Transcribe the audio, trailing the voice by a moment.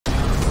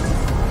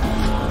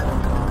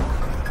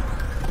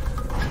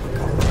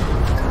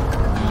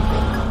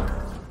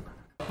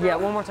Yeah,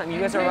 one more time. You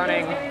guys are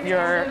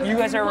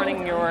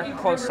running your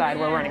close side.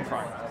 We're running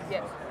front.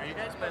 Yes. Are you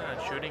guys planning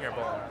on shooting or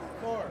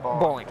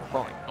bowling?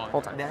 Bowling.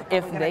 Whole time.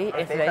 If they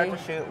start to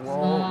shoot,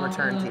 we'll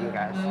return to you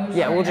guys.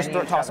 Yeah, we'll just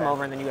toss them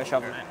over and then you guys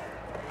shove them in.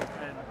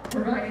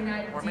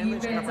 We're mainly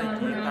just gonna play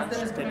team guns,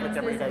 just take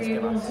whatever you guys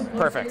give us.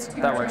 Perfect.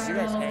 That works. You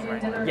guys hang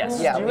right now?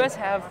 Yes. Yeah, Do you guys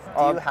have?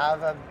 Do you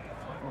have a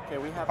Okay,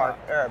 we have park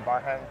or a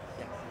bar hang?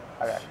 Yeah.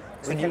 Okay.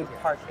 We can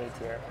park A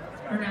tier.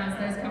 Do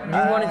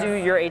you want to do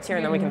your A tier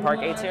and then we can park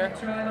A tier?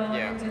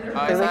 Yeah.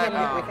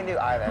 We can do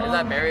either. Is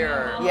that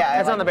barrier? Or? Yeah,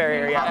 It's on the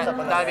barrier. Yeah.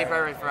 That'd be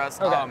perfect for us.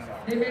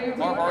 Okay.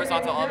 More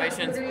horizontal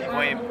elevations,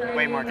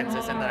 way more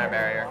consistent than our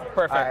barrier.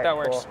 Perfect. All right, that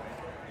works. Cool.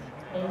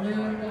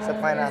 So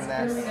plan on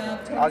this.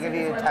 I'll give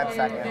you 10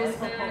 seconds.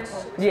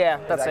 Yeah,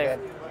 Is that's that safe.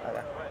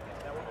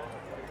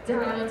 good?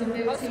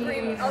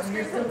 Okay. I'll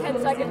scream for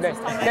 10 seconds.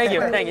 Thank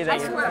you. I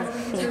swear.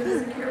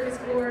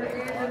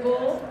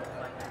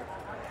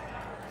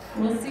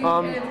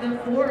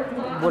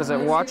 What is it?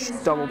 Watch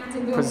double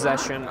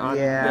possession on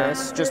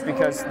this, just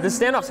because the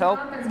standoffs help,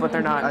 but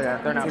they're not.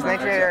 Okay. They're not. Just make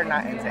sure you're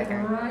not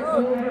intaking.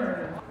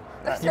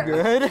 You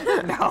good?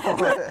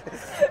 No.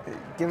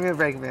 Give me a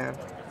break, man.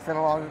 It's been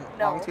a long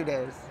 2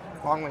 days.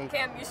 Long week.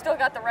 Cam, you still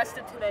got the rest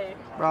of today.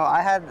 Bro,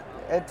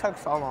 it took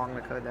so long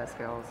to code that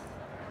skills.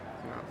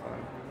 It's not fun.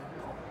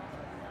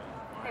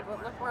 Hey,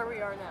 but look where we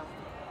are now.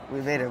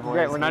 We made it, boys.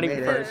 Great, we're not We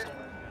even made it. first.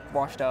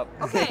 Washed up.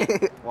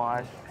 Okay.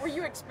 Wash. Were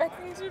you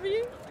expecting to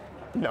be?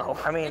 No.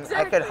 I mean, I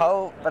Exactly. could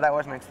hope, but I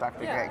wasn't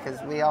expecting Yeah. it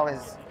because we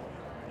always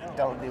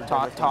don't do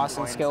Tossing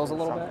points skills a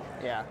and little stuff.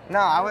 bit. Yeah. No,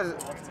 I was.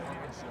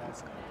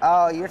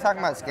 Oh, you were talking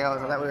about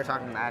skills. I thought we were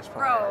talking match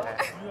play. Bro.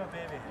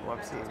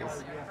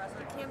 Whoopsies.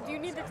 Cam, do you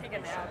need to take a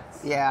nap?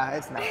 Yeah,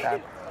 it's not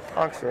that.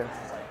 Function.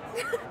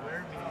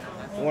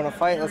 You want to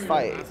fight? Let's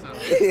fight.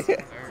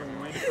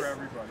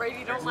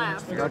 Brady, don't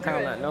laugh. No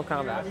combat. No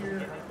combat.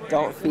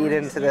 Don't feed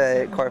into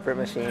the corporate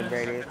machine,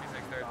 Brady.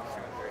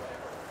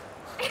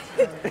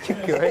 You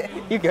good?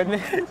 You good,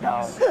 man?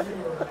 No.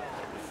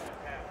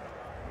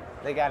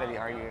 They gotta be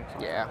arguing.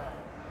 Yeah.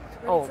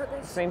 Oh,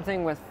 same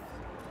thing with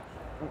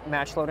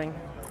match loading.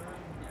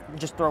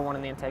 Just throw one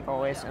in the intake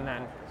always, and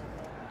then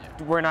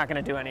we're not going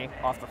to do any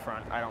off the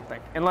front, I don't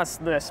think. Unless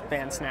this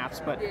band snaps,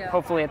 but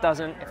hopefully it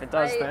doesn't. If it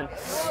does, then...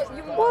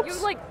 Well, you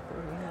like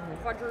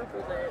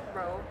quadrupled it,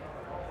 bro.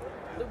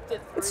 Looped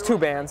it through. It's 2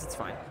 bands, it's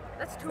fine.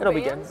 That's 2 It'll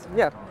bands? be good.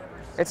 Yeah.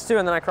 It's 2,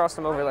 and then I crossed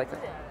them over like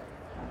that.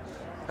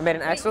 I made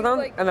an X with them,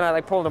 and then I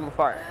like pulled them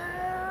apart.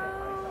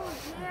 Oh,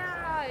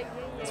 yeah.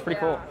 It's pretty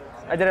cool.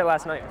 I did it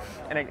last night,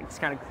 and it's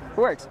kind of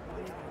works.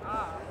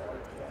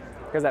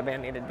 Because that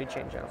band needed to be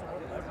changed out.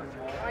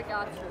 I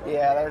got you.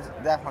 Yeah, there's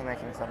definitely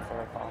making some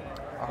sort of call.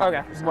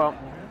 Okay, well.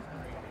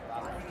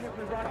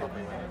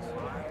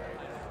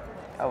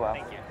 Oh well.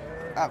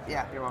 Oh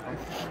yeah, you're welcome.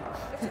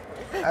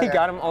 He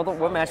got him all the.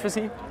 What match was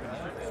he?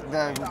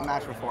 The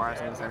match before I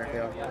was in the center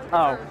field.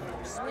 Oh.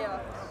 Yeah.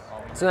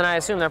 So then I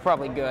assume they're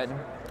probably good.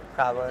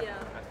 Probably. Yeah.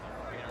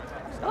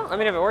 Well, I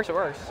mean, if it works, it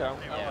works. So.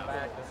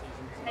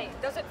 Hey,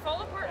 does it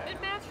fall apart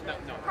mid-match? No.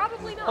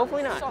 Probably not.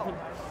 Hopefully not. So.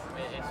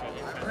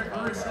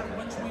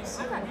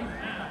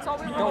 That's all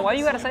we No, want. why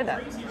you gotta say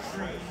that?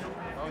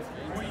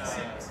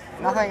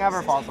 Nothing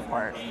ever falls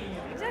apart.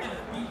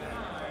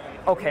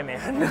 Okay,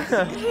 man.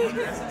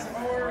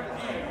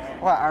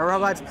 What? Our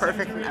robot's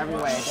perfect in every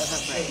way. It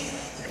doesn't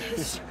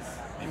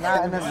break.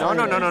 Not in the No.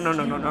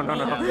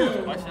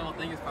 Questionable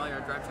thing is probably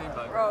our drivetrain,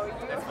 but Bro,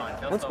 it's fine.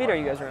 What speed are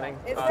you guys running?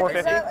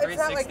 450? It's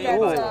not like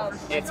that.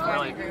 It's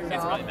really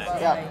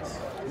nice.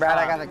 Yeah. Brad,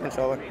 I got the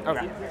controller.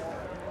 Okay.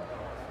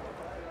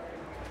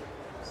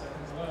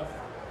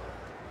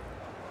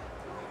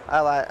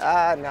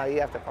 No,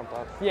 you have to pump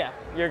up. Yeah,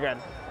 you're good.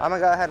 I'm gonna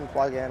go ahead and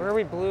plug in. Where are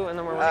we blue and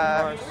then we're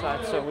running our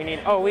side, so we need,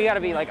 we gotta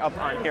be like up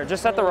on here.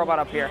 Just set the robot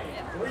up here.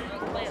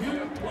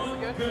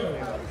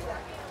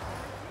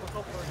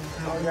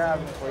 I'll grab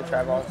 3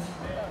 tri-balls.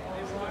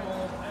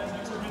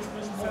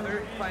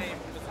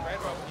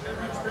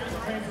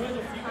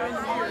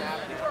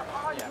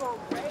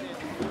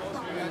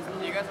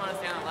 Do you guys want to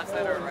stand on the left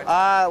side or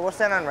right? We'll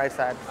stand on right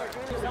side.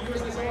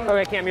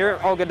 Okay, Cam,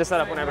 you're all good to set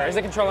up whenever. Is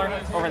the controller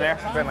over there?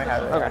 Finley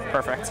has it. Okay,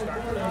 perfect.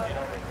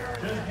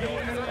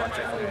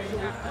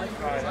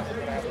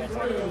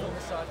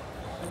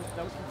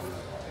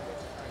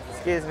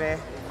 Excuse me.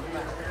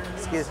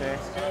 Excuse me.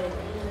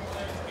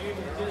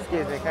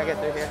 Excuse me, can I get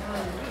through here?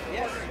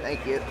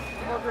 Thank you.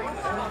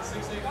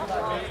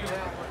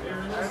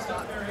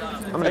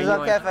 I'm Is it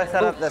gonna okay if I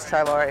set up this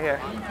tri-ball right here?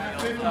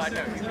 No, you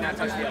cannot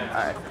touch the other.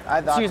 Alright.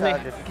 I thought Excuse me. so,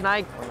 just- Can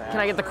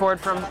I get the cord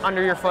from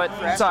under your foot?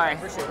 Sorry.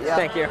 Yeah.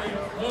 Thank you.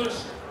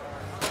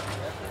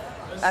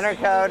 Enter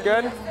code.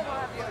 Good.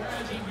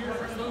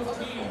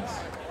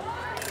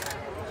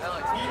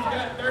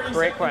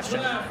 Great question.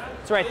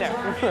 It's right there.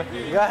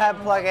 Go ahead,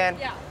 plug in.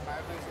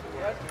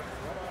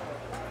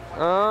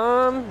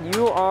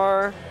 You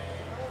are.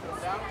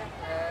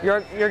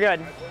 You're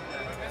good.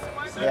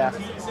 Yeah.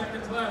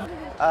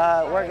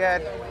 We're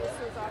good.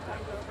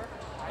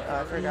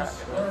 I forgot.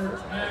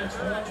 Start match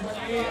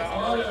 128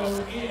 auto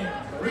in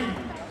 3,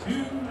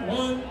 2,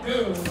 1,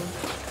 go.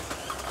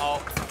 Oh.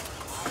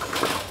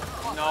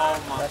 No,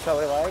 man. That's what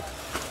we like.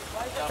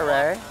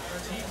 Hooray.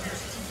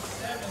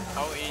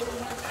 Oh, he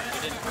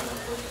didn't.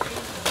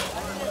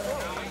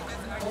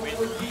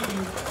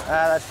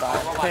 That's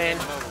fine. Robot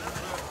didn't move.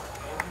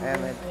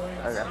 And it,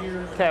 okay.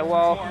 Okay,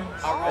 well, Our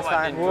That's robot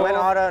fine. didn't move. Win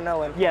auto, no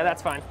win. yeah,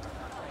 that's fine.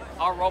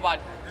 Our robot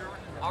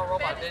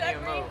didn't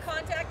even move.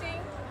 Contacting?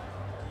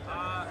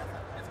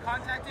 It's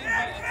contacting,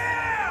 but it's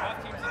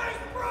both teams tonight.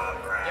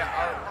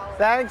 Yeah,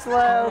 Thanks,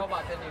 our Luke.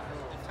 robot didn't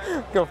even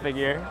move. Go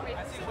figure.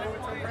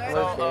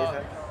 Luke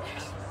Jason.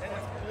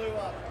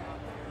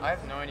 I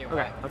have no idea Okay,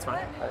 why. that's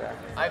fine. Okay.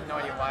 I have no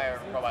idea why our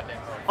robot didn't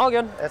move. All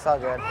good. It's all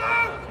good.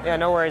 Yeah,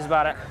 no worries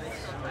about it.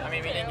 I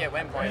mean, we didn't get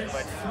win points,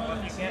 but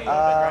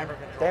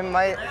They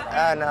might.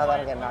 No,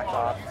 that'll get knocked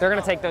off. They're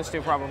gonna take those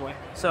two probably.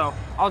 So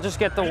I'll just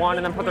get the one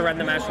and then put the red in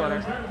the match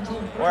letter.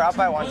 We're up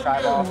by one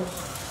try ball.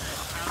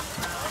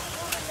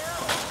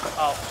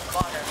 oh,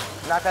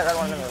 fucker. Knock that red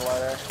one in the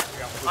loader.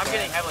 I'm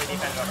getting heavily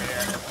defense over here.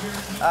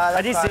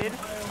 I That's fine. DC'd.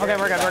 Okay,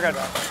 we're good. We're good.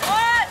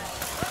 What?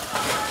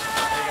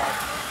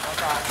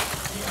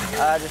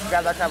 Just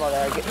grab that try ball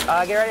there. Get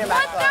ready to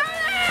match load.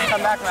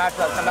 Come back, match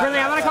load. Come back. Really,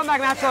 I'm gonna come back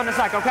match load in a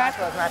sec. Okay?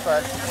 Match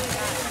load.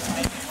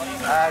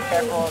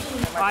 Careful.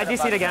 I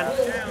DC'd again.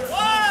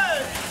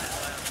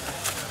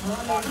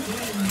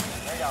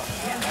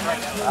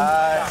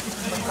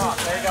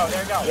 There you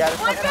go. Yeah,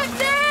 just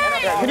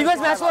Can you guys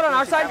match load on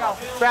our side?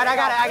 Brad, I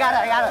got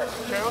it.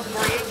 2,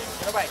 3.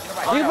 Get away.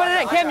 You can put it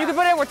in, Kim. You can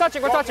put it in. We're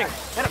touching.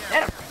 Hit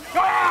him. Go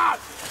out!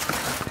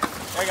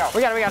 There you go.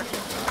 We got it.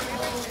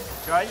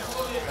 Good.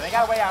 They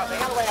got a way out.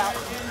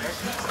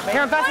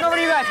 Here, I'm passing over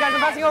to you guys. I'm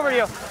passing over to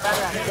you.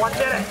 One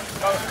did it.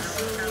 Go.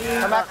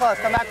 Come back close.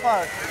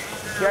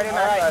 Get ready to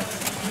match load.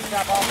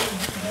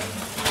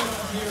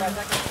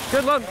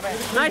 Good load.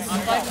 Nice. 1,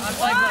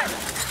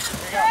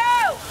 2,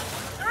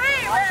 3,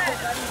 red.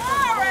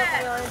 4,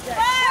 red.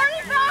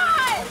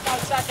 45.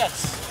 5 seconds.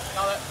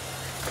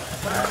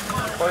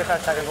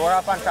 45 seconds. We're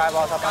up on try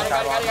balls.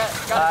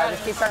 Got it.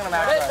 Just keep trying to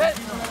match load.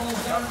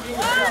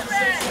 1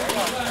 red.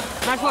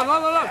 Match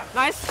load.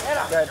 Nice.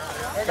 Good.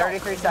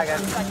 33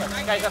 seconds.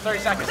 You guys got 30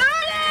 seconds. 30.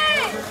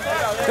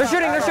 They're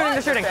shooting. Just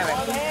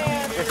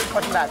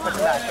push them back. Just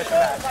sit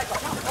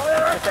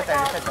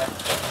there.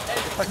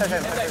 Just push those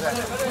in.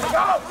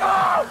 Go!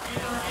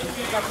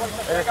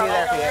 There's a few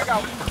there for you.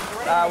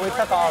 We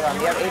took all of them.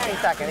 You have 18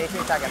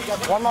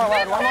 seconds. One more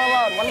load.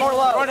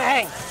 Throw it to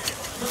hang.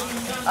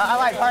 I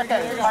like parking.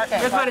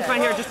 It's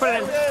fine. Here, just put it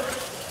in. 8,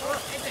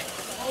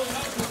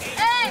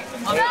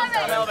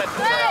 7,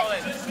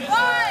 6,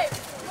 5,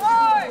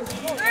 4,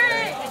 3,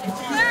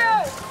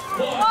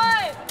 2,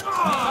 1.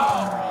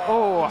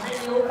 Oh,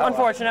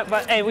 unfortunate,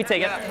 but hey, we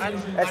take it.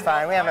 It's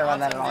fine. We haven't run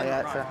that at all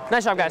yet. So.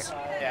 Nice job, guys.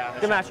 Yeah.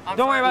 Good match.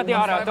 Don't worry about the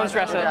auto. Don't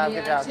stress it.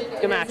 Good job.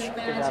 Good match.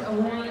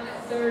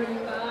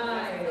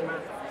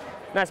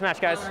 Nice match,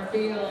 guys.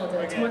 Good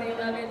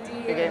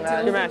game,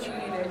 guys. Good match.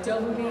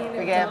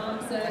 Good game.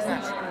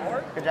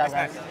 Good job,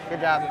 guys. Good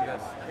job.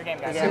 Good game,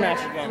 guys. Good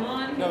match.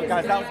 No,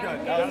 guys, that was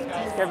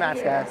good. Good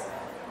match, guys.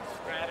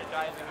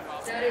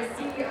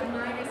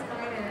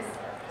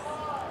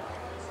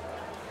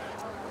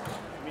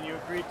 I mean, you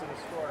agreed to the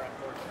score,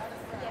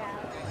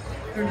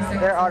 unfortunately.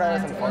 Their auto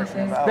is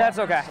unfortunate, but That's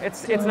okay.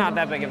 It's not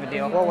that big of a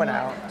deal. we'll win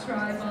out.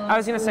 I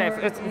was gonna say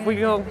if we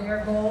go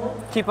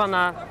keep on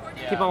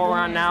what we're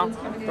on now,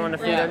 go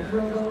undefeated,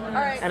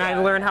 and I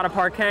learn how to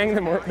park hang,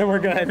 then we're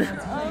good.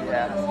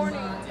 Yeah.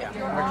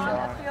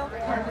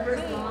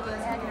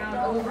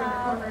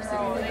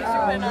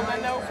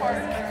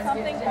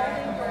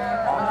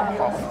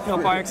 No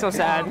park, so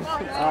sad.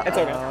 It's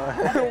okay.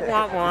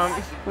 Womp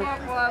womp.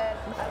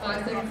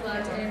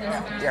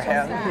 Your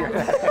hand.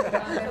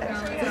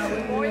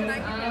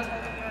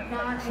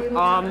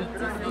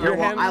 You're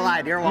him. I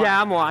lied. You're washed.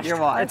 Yeah, I'm washed. You're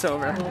washed. It's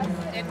over.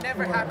 It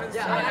never happens.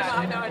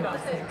 I know. I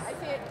see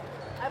it.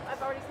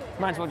 I've already seen it.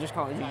 Might as well just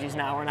call it GG's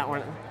now. We're not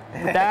winning.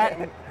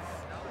 That.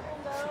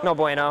 No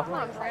bueno. Come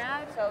on,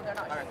 Brad. So they're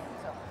not shooting.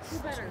 So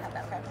you better have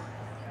that, okay?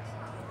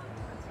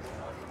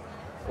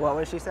 What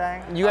was she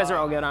saying? You guys are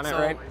all good on it,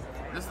 right?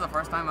 This is the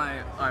first time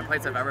my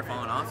plates have ever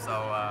fallen off, so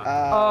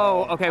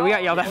Oh, okay. We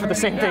got yelled at for the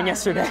same thing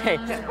yesterday.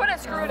 Just put a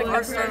screw in a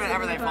first tournament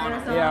ever they've fallen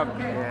off.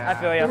 Yeah, I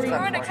feel you.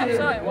 Screw in a cup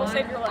side. We'll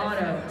save your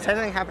life. Same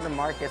thing happened to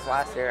Marcus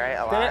last year, right?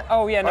 A lot. Did it?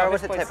 Oh yeah, no. Or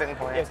was this it place- tipping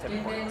point? It was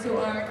tipping point. Into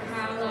our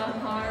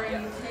Kalahari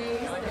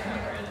taste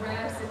and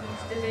refs in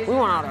each division. We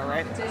won auto,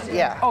 right?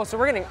 Yeah. Oh, so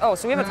we're getting. Oh,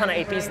 so we have a ton of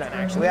APs then,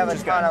 actually. We have a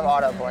ton of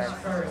auto points.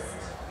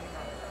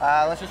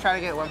 Let's just try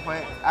to get 1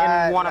 point.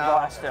 In one of the no.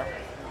 last two.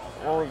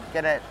 We'll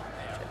get it.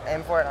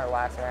 Aim for it in our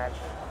last match.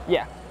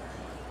 Yeah.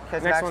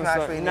 Because Next next one's match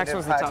the- we need next to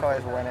one's the fight tough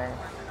towards one. winning.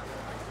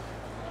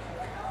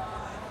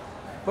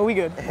 But we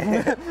good.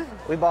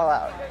 We ball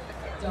out.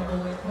 Double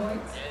win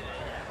points.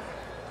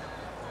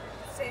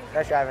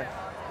 Nice driving.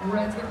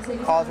 Red's gonna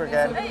take Calls were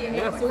good.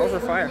 Yeah, those were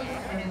fire.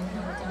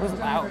 It was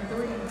loud.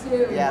 3,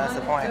 2, Yeah, that's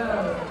the point.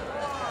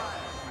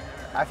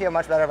 I feel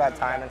much better about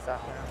time and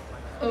stuff.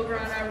 Over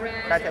on our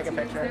red, Gotta take a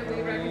picture. that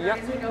we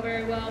recognize, we know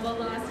very well,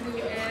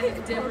 velocity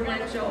and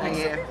differential. Thank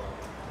you.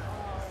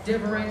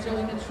 Differential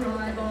in the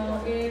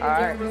tri-ball in. All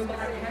right.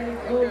 Robotic heading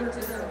over to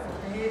the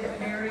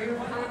mid-barrier,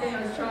 popping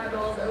those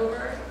tri-balls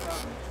over.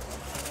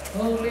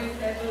 Hoping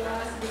that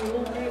velocity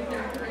will make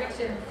that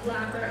correction.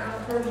 Flapper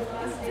out for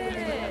velocity.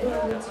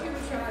 Two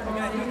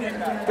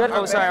tri-balls. Good.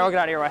 Oh, sorry. I'll get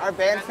out of your way. Our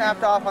band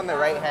snapped off on the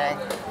right hang.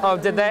 Oh,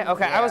 did they?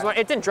 Okay. Yeah. I was.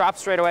 It didn't drop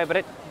straight away, but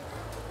it.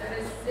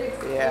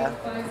 Yeah.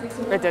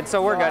 It did.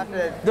 So we're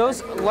good.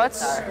 Those.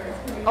 Let's.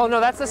 Oh no,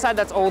 that's the side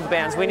that's old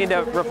bands. We need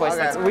to replace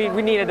Okay. that. We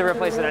needed to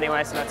replace it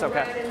anyway, so that's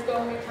okay.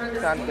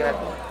 Sounds good.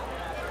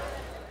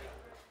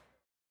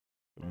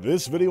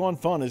 This video on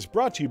fun is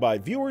brought to you by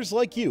viewers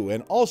like you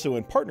and also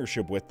in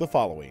partnership with the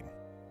following.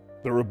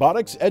 The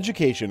Robotics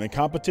Education and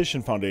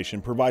Competition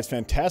Foundation provides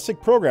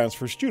fantastic programs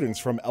for students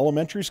from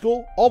elementary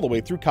school all the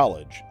way through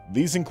college.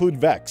 These include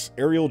VEX,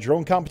 aerial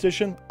drone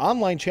competition,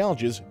 online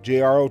challenges,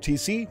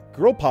 JROTC,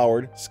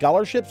 girl-powered,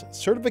 scholarships,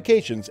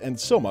 certifications, and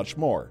so much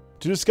more.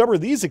 To discover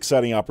these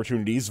exciting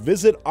opportunities,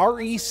 visit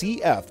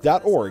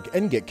recf.org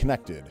and get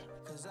connected.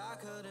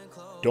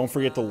 Don't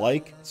forget to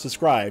like,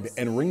 subscribe,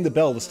 and ring the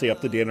bell to stay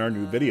up to date on our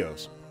new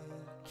videos.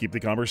 Keep the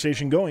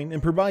conversation going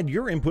and provide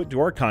your input to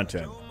our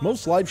content.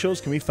 Most live shows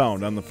can be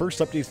found on the First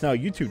Updates Now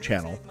YouTube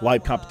channel,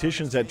 live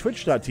competitions at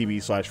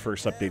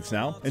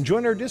twitch.tv/firstupdatesnow, and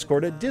join our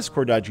Discord at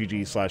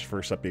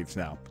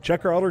discord.gg/firstupdatesnow.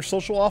 Check our other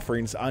social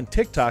offerings on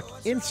TikTok,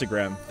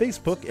 Instagram,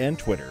 Facebook, and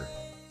Twitter.